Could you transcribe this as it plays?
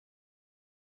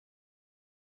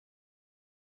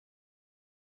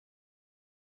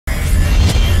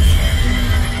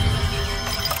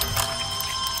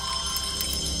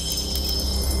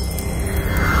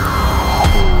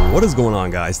What is going on,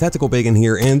 guys? Tactical Bacon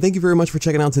here, and thank you very much for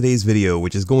checking out today's video,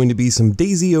 which is going to be some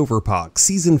DayZ Overpoch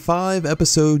Season 5,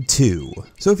 Episode 2.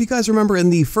 So if you guys remember, in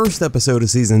the first episode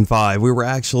of Season 5, we were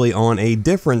actually on a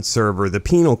different server, the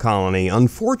Penal Colony.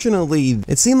 Unfortunately,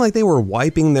 it seemed like they were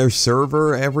wiping their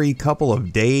server every couple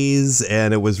of days,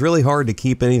 and it was really hard to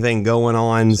keep anything going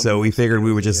on, so we figured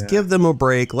we would just give them a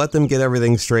break, let them get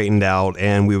everything straightened out,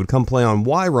 and we would come play on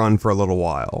yRun for a little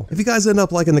while. If you guys end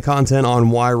up liking the content on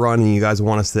yRun and you guys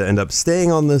want us to end up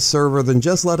staying on this server, then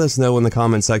just let us know in the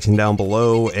comment section down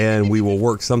below and we will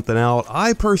work something out.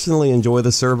 I personally enjoy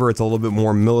the server. It's a little bit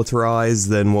more militarized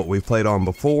than what we've played on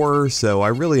before, so I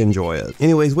really enjoy it.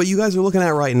 Anyways, what you guys are looking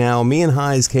at right now, me and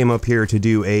Highs came up here to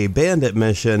do a bandit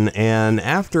mission, and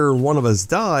after one of us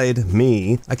died,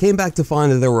 me, I came back to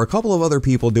find that there were a couple of other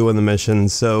people doing the mission,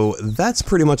 so that's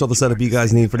pretty much all the setup you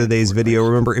guys need for today's video.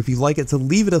 Remember, if you like it, to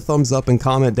leave it a thumbs up and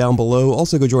comment down below.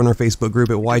 Also, go join our Facebook group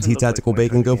at YT Tactical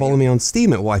Bacon. Go follow me on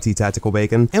Steam at YT Tactical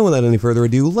Bacon. And without any further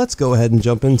ado, let's go ahead and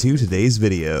jump into today's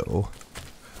video.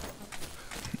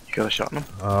 You got a shot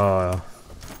on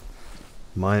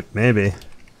him? Maybe.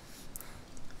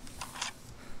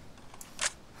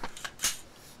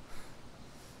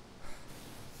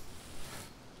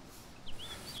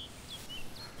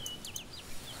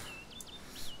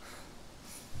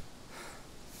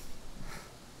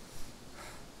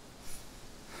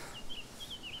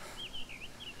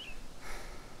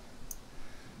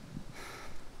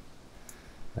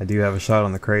 I do have a shot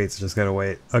on the crates, just gotta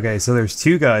wait. Okay, so there's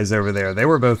two guys over there. They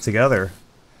were both together.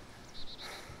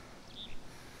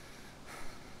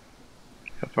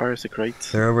 How far is the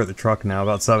crates? They're over at the truck now,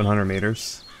 about 700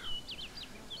 meters.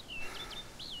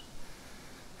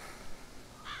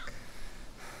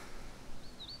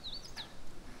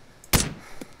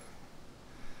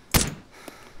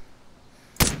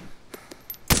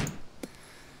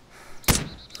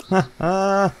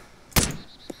 Ha.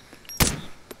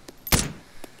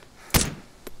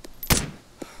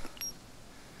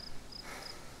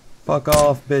 Fuck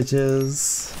off,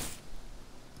 bitches.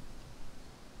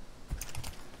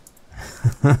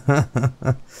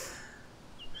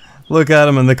 Look at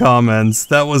him in the comments.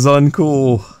 That was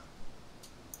uncool.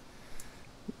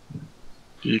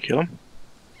 Did you kill him?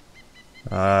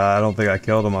 I don't think I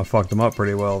killed him. I fucked him up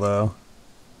pretty well, though.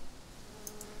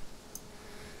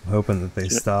 I'm hoping that they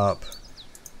stop.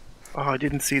 Oh, I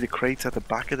didn't see the crates at the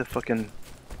back of the fucking...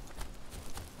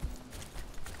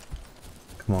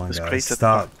 Come on, guys.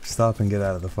 Stop and get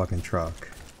out of the fucking truck.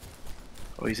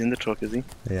 Oh, he's in the truck, is he?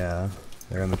 Yeah.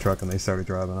 They're in the truck and they started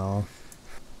driving off.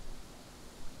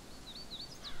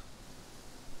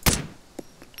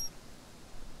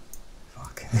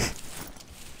 Fuck.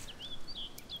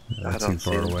 They're too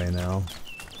far away now.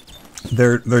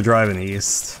 They're driving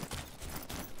east.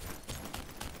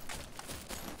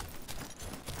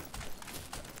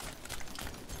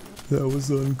 That was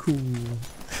uncool.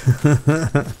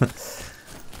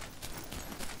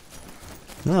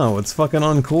 No, what's fucking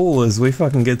uncool is we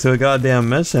fucking get to a goddamn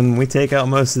mission, we take out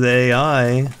most of the AI,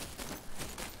 and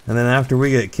then after we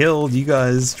get killed, you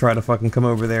guys try to fucking come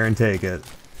over there and take it.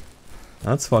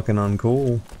 That's fucking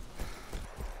uncool.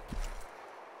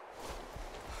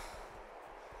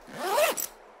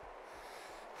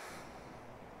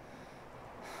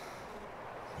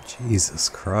 Jesus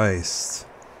Christ.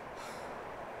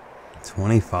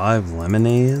 25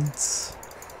 lemonades?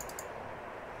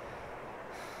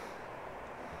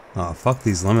 Oh, fuck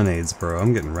these lemonades, bro.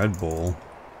 I'm getting Red Bull.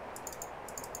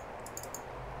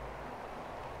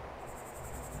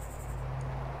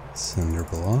 Cinder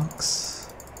blocks.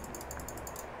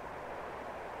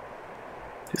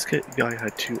 This guy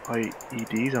had 2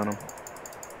 IEDs on him.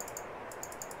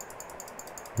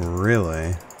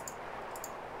 Really?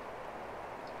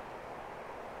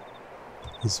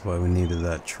 This is why we needed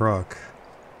that truck.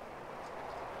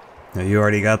 Now, you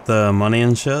already got the money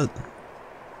and shit?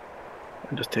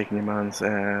 I'm just taking your man's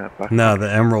back. No,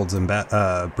 the emeralds and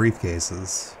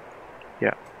briefcases.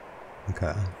 Yeah.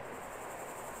 Okay.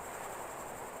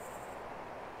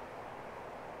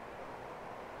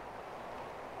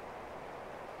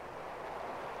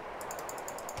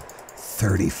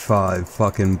 $35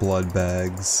 fucking blood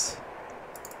bags.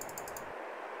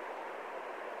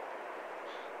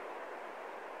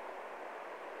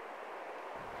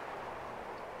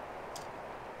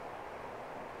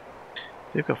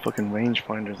 They've got fucking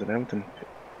rangefinders and everything.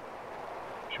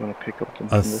 If you want to pick up them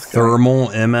a from this thermal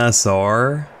guy.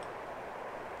 MSR?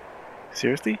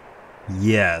 Seriously?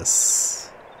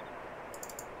 Yes.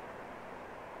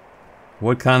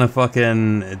 What kind of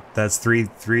fucking... That's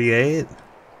 338?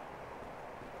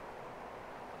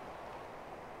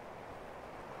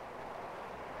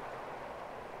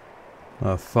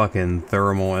 A fucking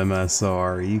thermal MSR,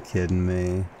 are you kidding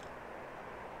me?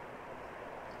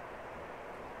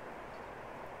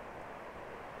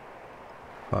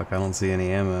 Fuck, I don't see any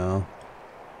ammo.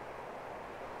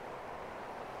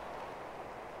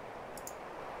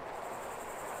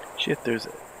 Shit, there's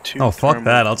two. Oh, fuck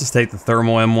that. I'll just take the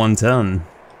thermal M110.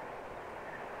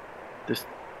 There's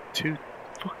two.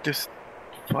 Fuck, there's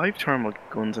 5 thermal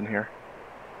guns in here.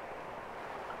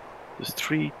 There's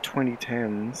 3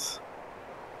 2010s.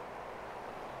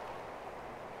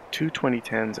 2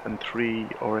 2010s and 3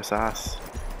 RSS.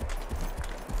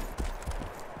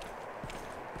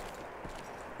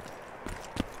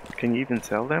 Can you even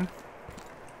sell them?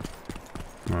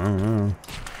 I don't know.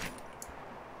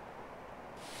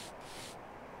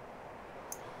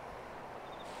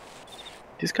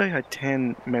 This guy had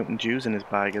 10 Mountain Dews in his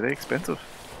bag. Are they expensive?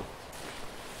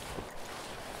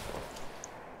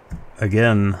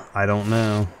 Again, I don't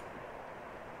know.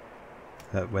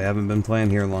 We haven't been playing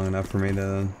here long enough for me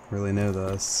to really know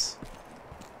this.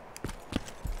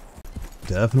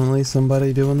 Definitely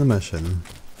somebody doing the mission.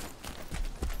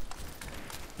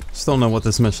 Just don't know what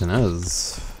this mission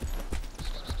is.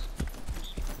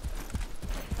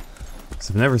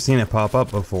 So I've never seen it pop up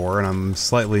before, and I'm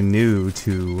slightly new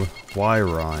to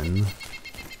yRun.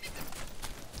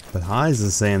 But Highs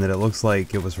is saying that it looks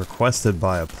like it was requested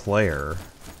by a player.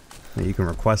 That you can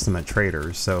request them at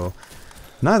traders, so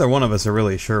neither one of us are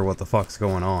really sure what the fuck's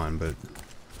going on, but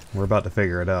we're about to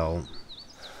figure it out.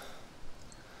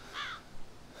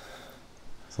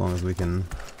 As long as we can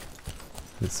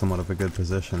get somewhat of a good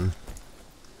position.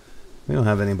 We don't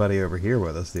have anybody over here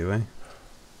with us, do we?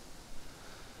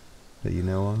 That you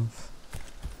know of?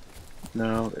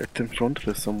 No, it's in front of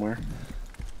us somewhere.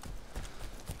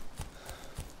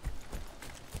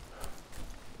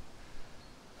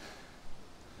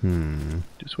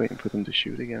 Just waiting for them to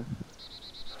shoot again.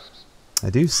 I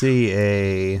do see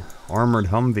a armored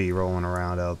Humvee rolling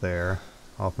around out there,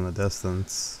 off in the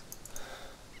distance.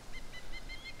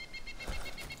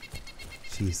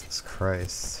 Jesus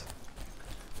Christ.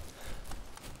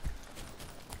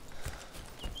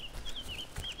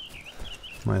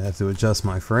 Might have to adjust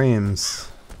my frames.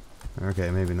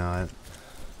 Okay, maybe not.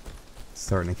 It's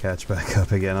starting to catch back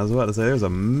up again. I was about to say, there's a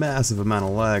massive amount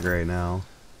of lag right now.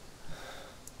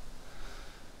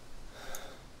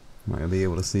 I'm not gonna be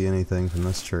able to see anything from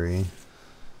this tree. I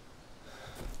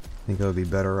think I would be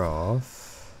better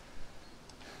off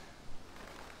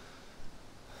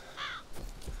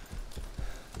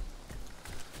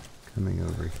coming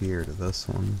over here to this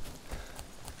one.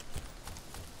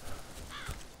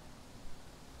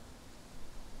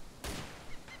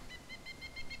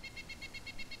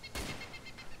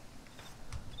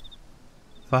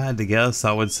 If I had to guess,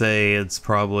 I would say it's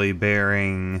probably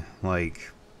bearing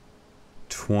like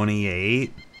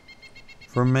 28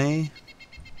 from me.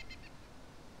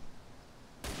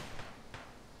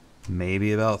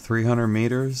 Maybe about 300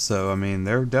 meters, so I mean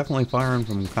they're definitely firing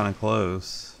from kind of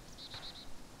close.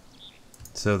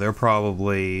 So they're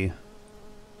probably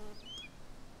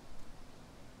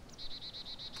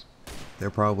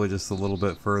just a little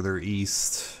bit further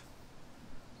east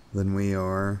than we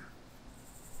are.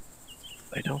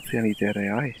 I don't see any dead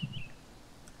AI.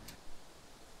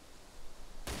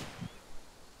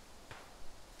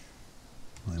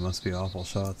 Well, they must be awful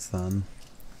shots then.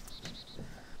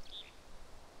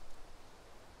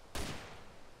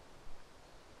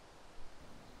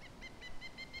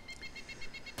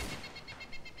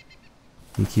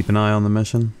 You keep an eye on the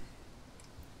mission?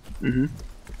 Mm-hmm.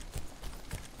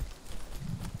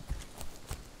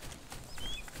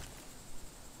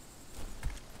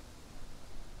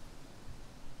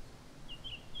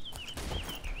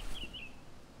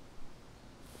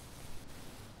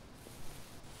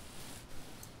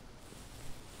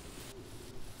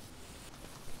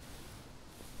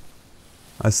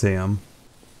 I see him.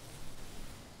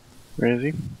 Where is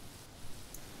he?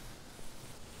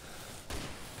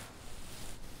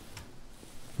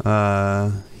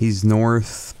 He's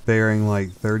north, bearing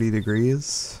like 30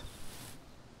 degrees.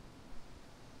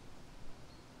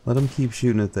 Let him keep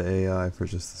shooting at the AI for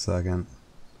just a second.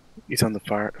 He's on the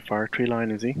fire tree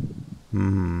line, is he?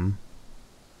 Mm-hmm.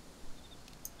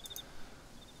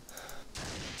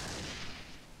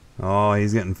 Oh,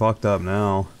 he's getting fucked up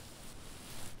now.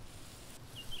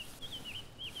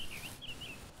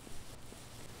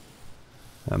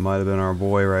 That might have been our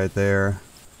boy right there.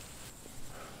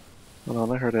 Hold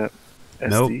on, I heard a SD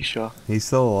Nope. shot. He's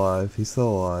still alive. He's still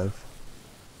alive.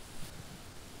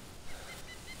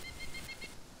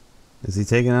 Is he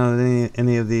taking out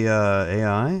any of the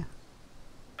AI?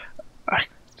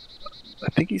 I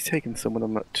think he's taking some of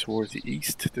them towards the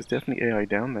east. There's definitely AI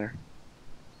down there.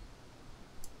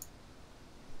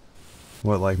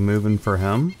 What, like moving for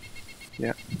him?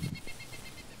 Yeah.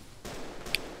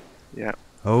 Yeah.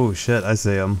 Oh shit, I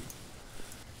see him.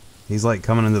 He's like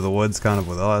coming into the woods kind of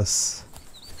with us.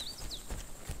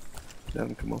 Let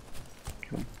him come up.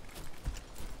 Come.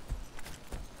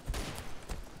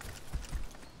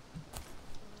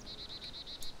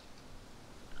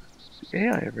 The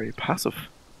AI are very passive.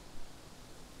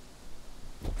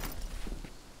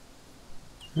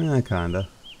 Yeah, kinda.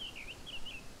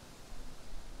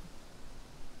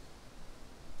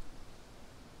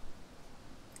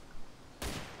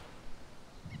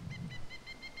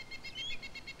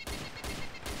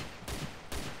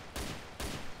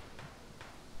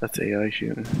 That's AI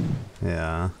shooting.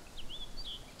 Yeah.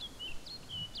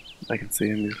 I can see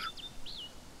him just.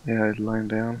 Yeah, he's lying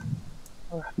down.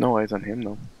 No eyes on him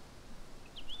though.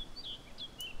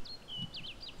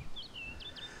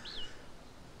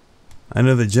 I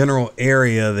know the general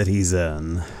area that he's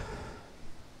in.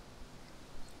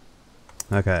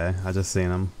 Okay, I just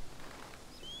seen him.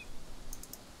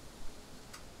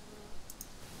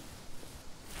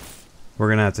 We're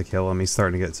gonna have to kill him, he's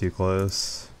starting to get too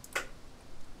close.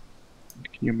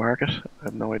 Can you mark it? I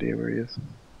have no idea where he is.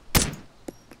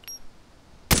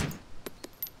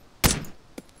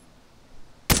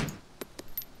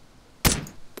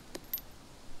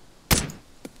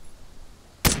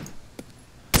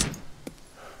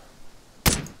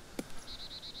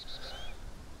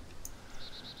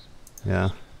 Yeah.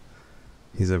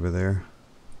 He's over there.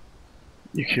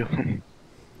 You killed him.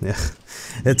 Yeah.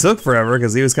 It took forever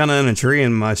because he was kind of in a tree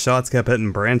and my shots kept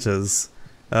hitting branches.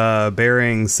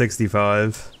 Bearing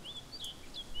 65.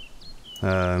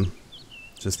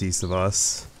 Just east of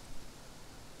us.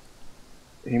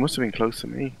 He must have been close to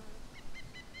me.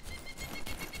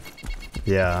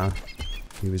 Yeah.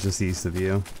 He was just east of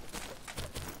you.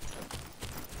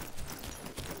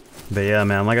 But yeah,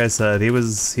 man, like I said, he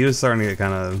was starting to get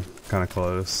kind of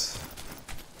close.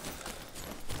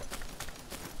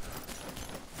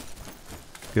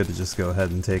 Good to just go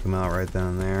ahead and take him out right then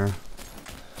and there. Do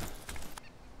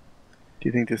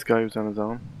you think this guy was on his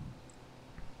own?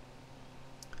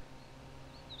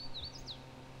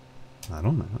 I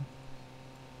don't know.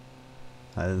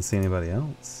 I didn't see anybody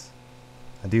else.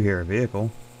 I do hear a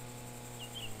vehicle.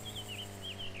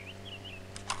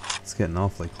 It's getting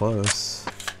awfully close.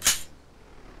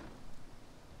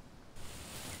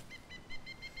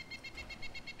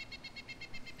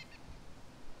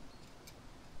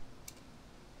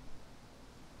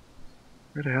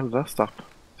 Where the hell did that stop?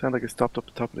 Sounded like it stopped up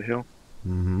the top of the hill.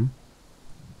 Mm-hmm.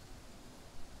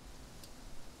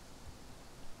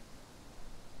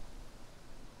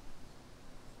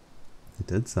 It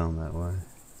did sound that way.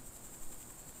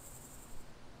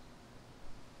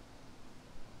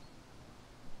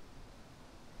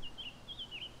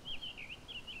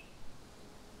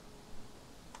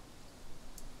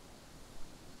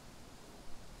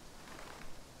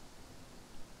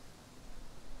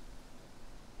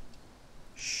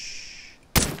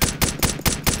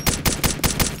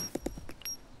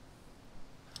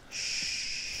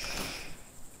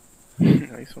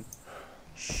 Nice one.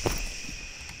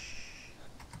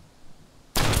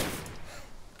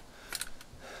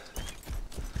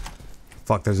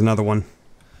 Fuck, there's another one.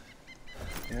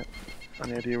 Yeah.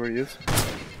 Any idea where he is?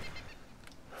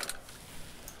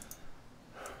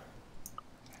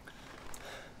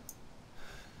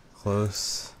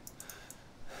 Close.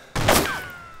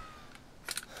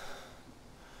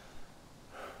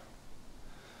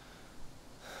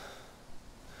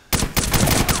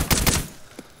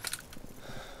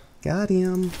 Got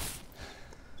him.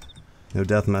 No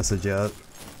death message yet.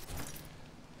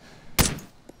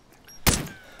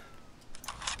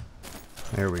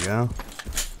 There we go.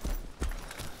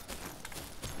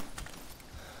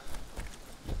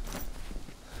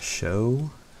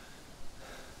 Show.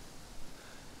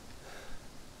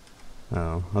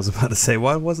 Oh, I was about to say,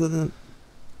 why wasn't it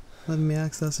letting me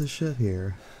access his shit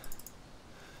here?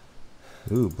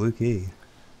 Ooh, blue key.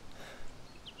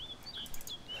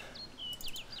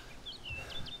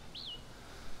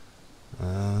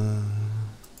 Uh,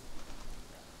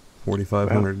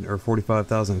 4,500 or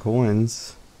 45,000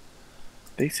 coins.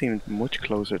 They seemed much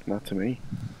closer than that to me.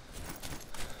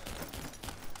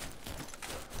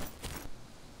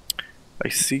 I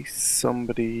see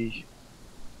somebody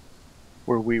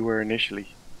where we were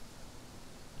initially.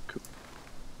 It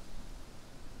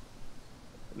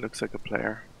looks like a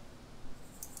player.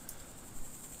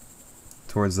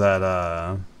 Towards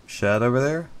that shed over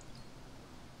there?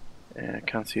 I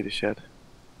can't see the shed.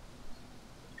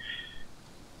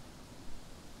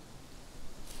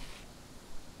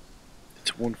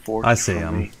 It's 140. I see from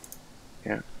him. me.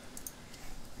 Yeah.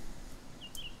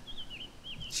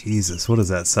 Jesus, what is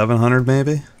that, 700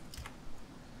 maybe?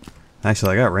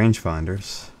 Actually, I got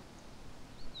rangefinders.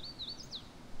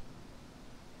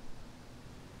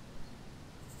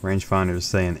 Rangefinder's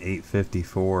saying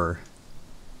 854.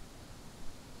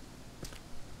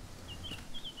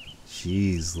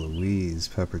 Jeez Louise,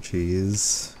 pepper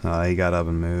cheese. Oh, he got up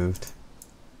and moved.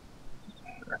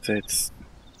 I'd say it's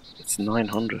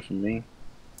 900 for me.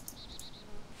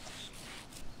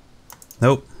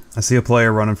 Nope. I see a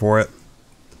player running for it.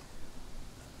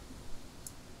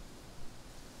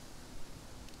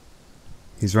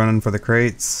 He's running for the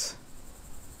crates.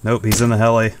 Nope, he's in the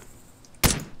heli.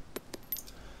 I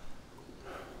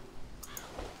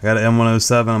got an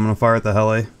M107, I'm gonna fire at the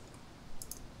heli.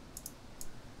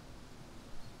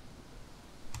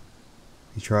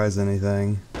 He tries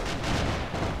anything.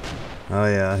 Oh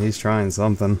yeah, he's trying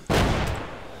something.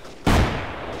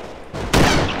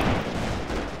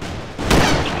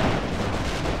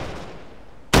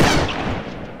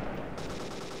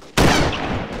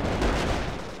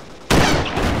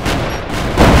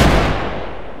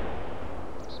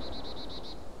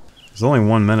 There's only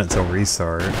 1 minute till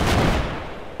restart.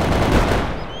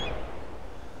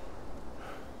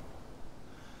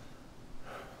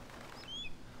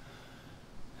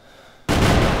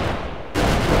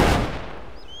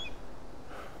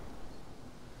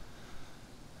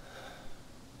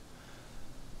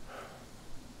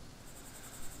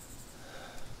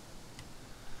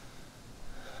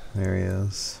 There he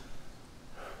is.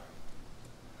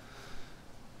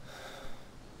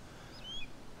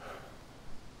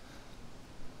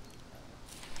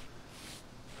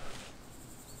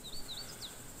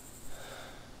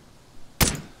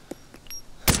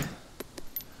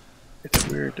 It's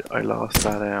weird. I lost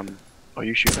that. Oh,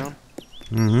 you shoot down?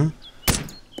 Mm-hmm.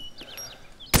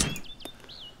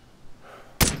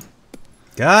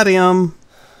 Got him.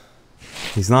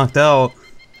 He's knocked out.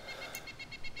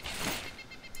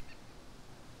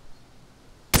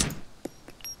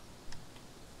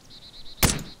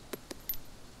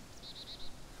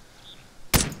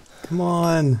 Come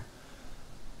on.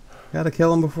 Gotta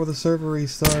kill him before the server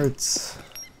restarts.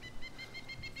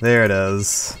 There it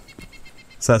is.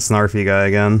 It's that snarfy guy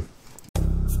again.